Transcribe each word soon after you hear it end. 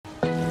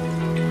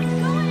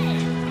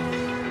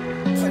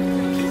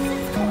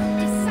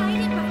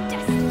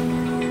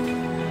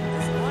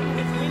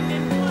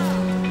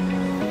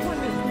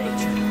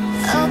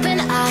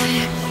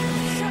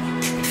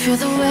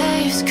Feel the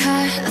waves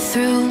cut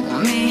through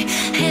me,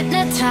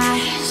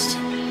 hypnotized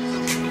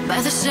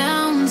by the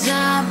sounds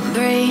I'm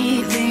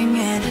breathing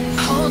in.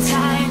 Hold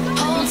tight,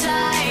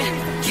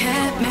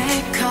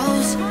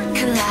 chemicals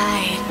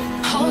collide.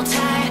 Hold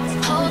tight,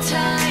 hold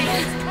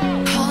tight,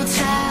 hold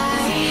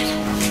tight.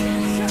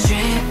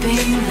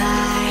 Dripping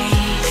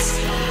lights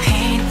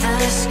paint the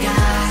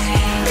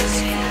skies,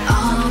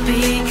 all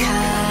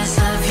because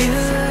of you.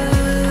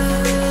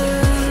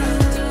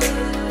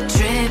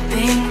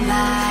 Dripping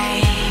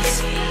lights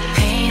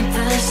paint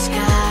the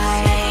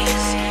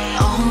skies,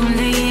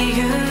 only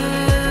you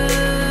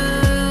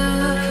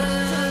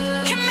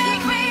can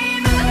make me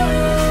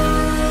move.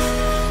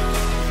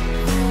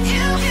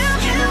 You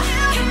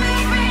can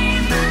make me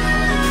move.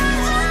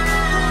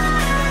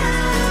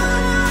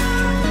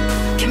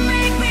 Can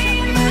make me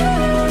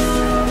move.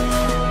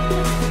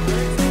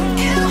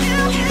 You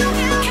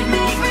can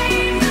make me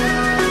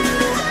move.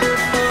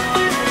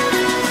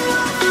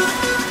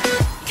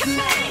 Can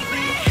make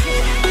me.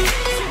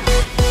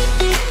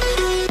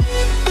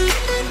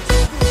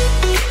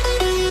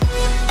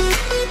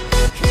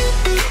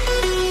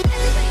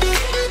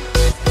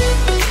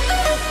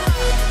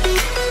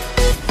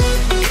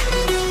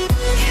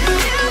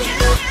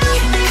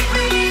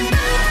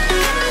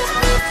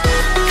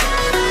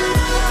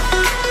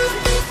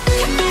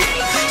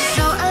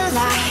 So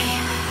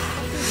alive,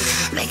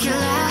 make it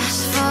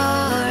last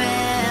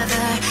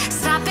forever.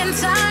 Stop in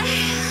time,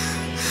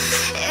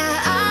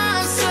 yeah,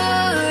 I'm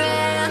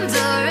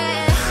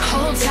surrendering.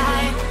 Hold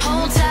tight,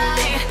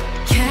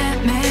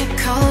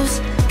 chemicals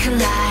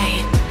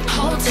collide.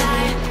 Hold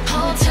tight,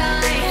 hold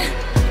tight,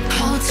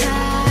 hold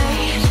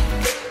tight.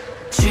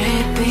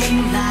 Dripping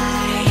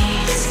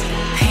lights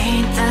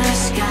paint the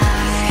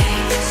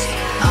skies,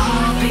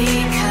 all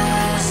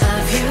because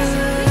of you.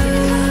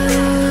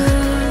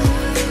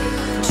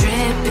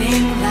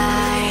 Dripping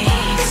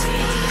lights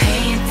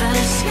paint the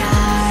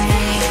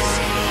skies,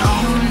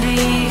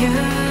 only you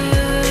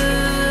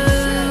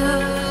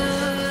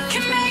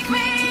can make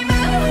me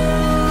move.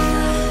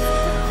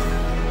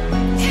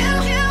 You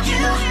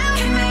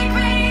can make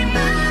me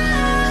move.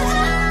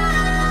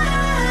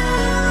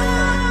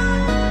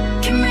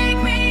 Can make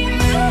me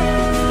move.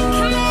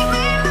 Can make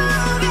me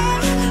move.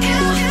 You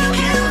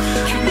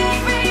can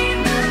make me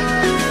move.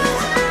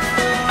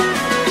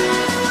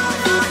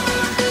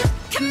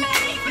 Can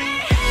make me.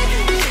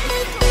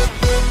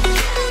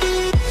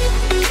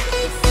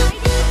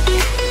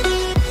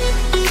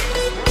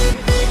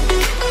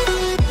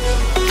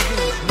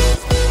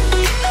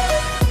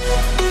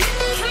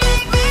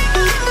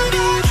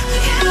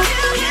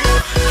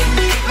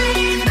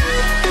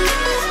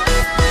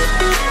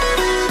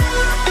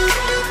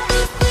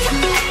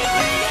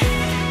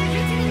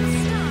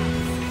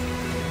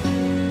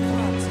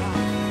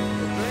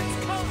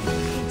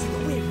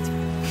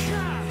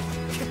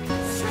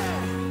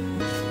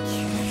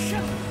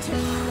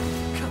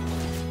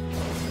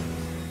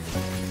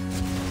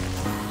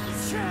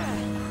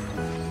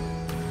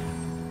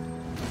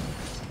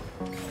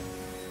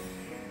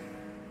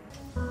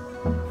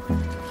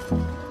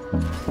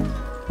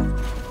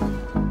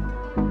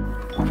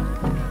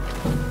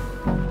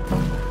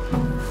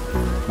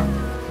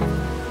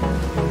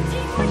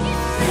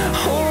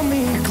 Hold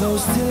me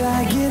close till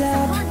I get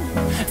up.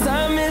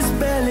 Time is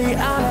barely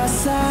on our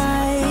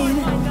side.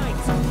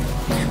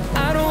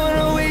 I don't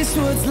wanna waste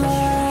what's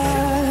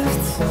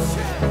left.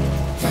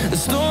 The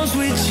storms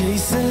we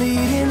chase are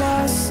leading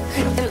us,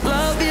 and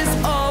love is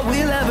all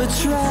we'll ever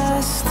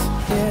trust.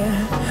 Yeah,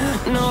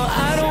 no,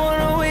 I don't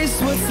wanna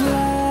waste what's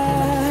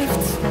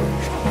left.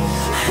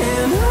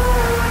 And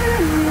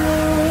on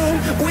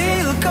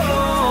we'll go,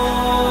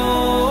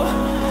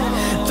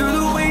 through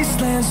the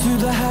wastelands, through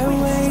the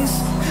highways,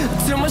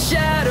 till my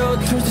shadow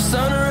turns to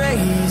sun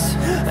rays.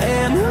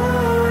 And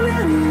on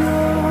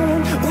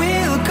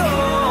we'll go,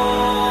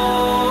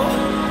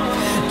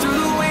 through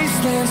the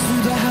wastelands,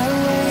 through the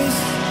highways,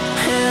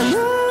 and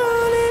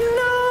on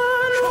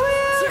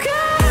we'll go.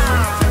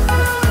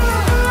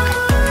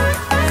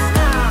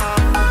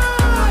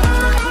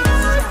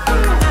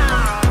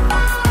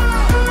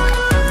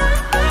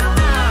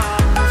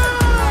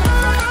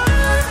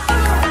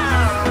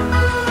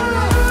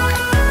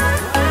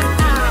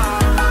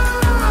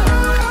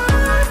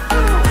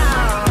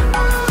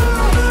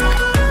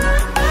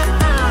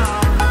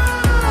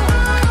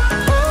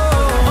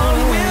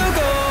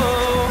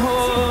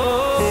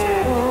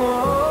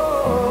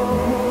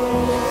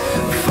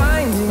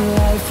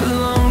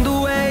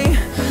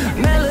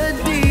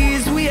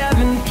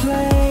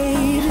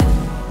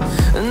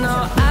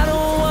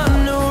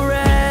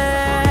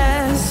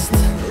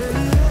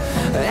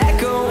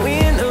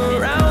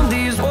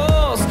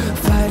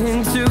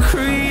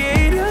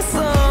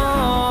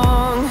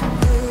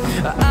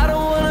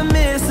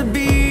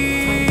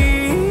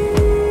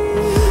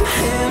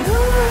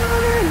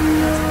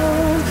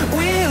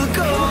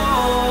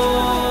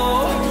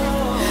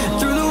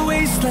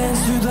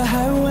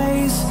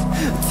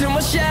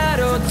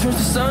 turns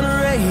to sun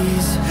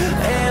rays,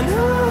 and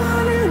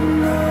on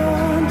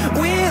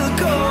we'll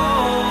go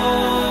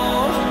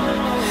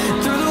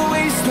through the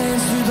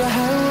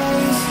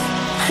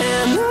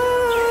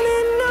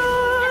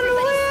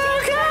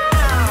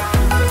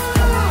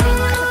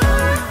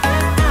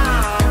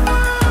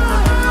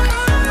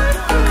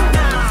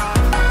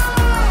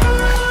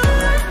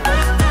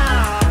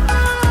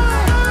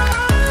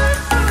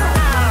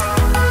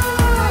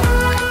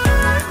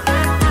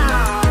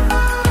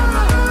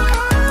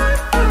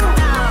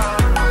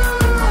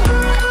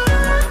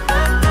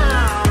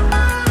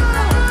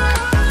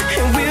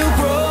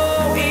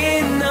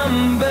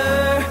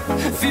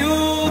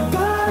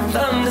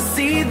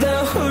see the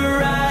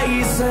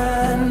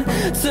horizon.